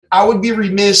I would be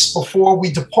remiss before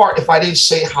we depart if I didn't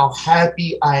say how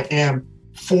happy I am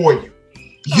for you.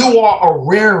 You are a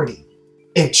rarity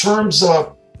in terms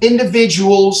of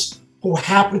individuals who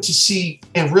happen to see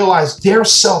and realize their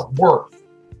self-worth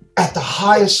at the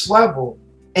highest level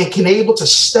and can able to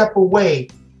step away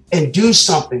and do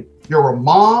something. You're a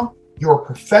mom, you're a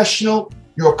professional,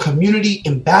 you're a community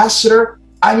ambassador.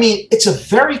 I mean, it's a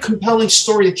very compelling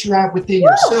story that you have within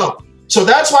yourself. So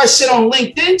that's why I sit on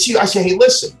LinkedIn to you. I say, hey,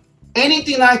 listen,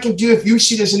 anything I can do, if you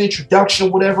see there's an introduction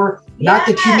or whatever, not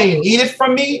that you may need it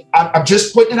from me, I'm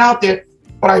just putting it out there.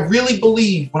 But I really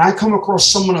believe when I come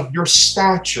across someone of your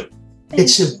stature,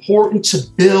 it's important to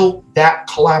build that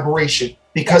collaboration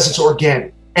because it's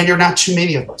organic and there are not too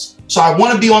many of us. So I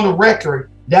want to be on the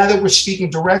record now that we're speaking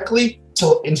directly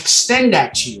to extend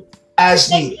that to you as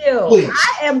needed. Please.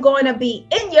 I am going to be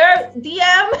in your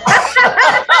DM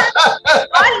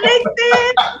on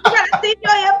LinkedIn. I'm going to see you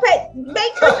on your page.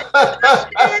 Make sure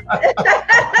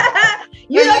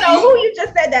you don't know who you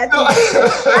just said that to.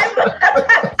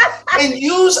 And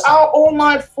use our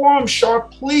online forum, Shar,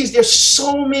 please. There's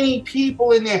so many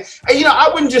people in there. And I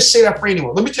wouldn't just say that for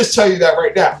anyone. Let me just tell you that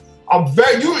right now.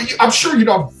 I'm sure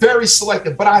I'm very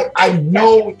selective, but I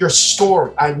know your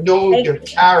story. I know your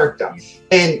character.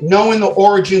 And knowing the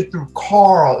origin through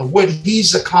Carl and what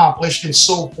he's accomplished and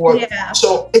so forth. Yeah.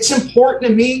 So it's important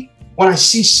to me when I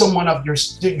see someone of your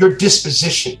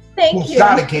disposition. Thank you.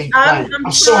 Got a game plan.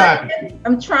 I'm so happy.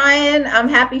 I'm trying. I'm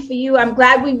happy for you. I'm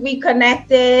glad we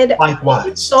reconnected. Likewise.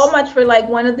 Thank you so much for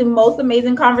one of the most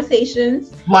amazing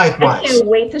conversations. Likewise. I can't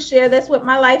wait to share this with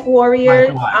my life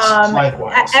warriors.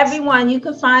 Likewise. Everyone, you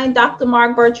can find Dr.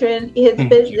 Mark Bertrand.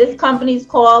 This company is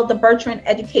called the Bertrand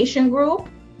Education Group.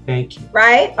 Thank you.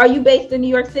 Right? Are you based in New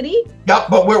York City? Yep,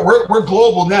 but we're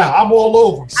global now. I'm all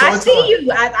over. So I see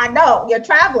you. I know you're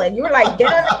traveling. You were like,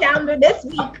 get on the calendar this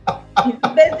week. He's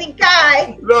a busy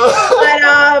guy. But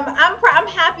I'm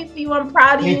happy for you. I'm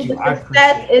proud of you. The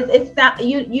success it's not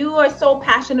you are so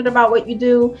passionate about what you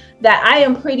do that I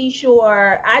am pretty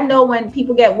sure. I know when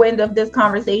people get wind of this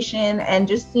conversation and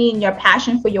just seeing your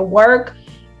passion for your work,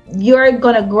 you're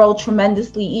going to grow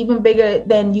tremendously, even bigger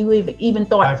than you even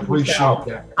thought. I appreciate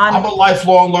that. I'm a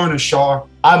lifelong learner, Shar.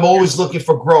 I'm always looking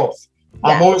for growth.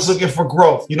 I'm always looking for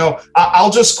growth. I'll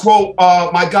just quote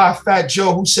my guy, Fat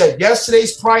Joe, who said,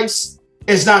 yesterday's price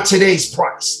is not today's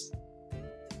price.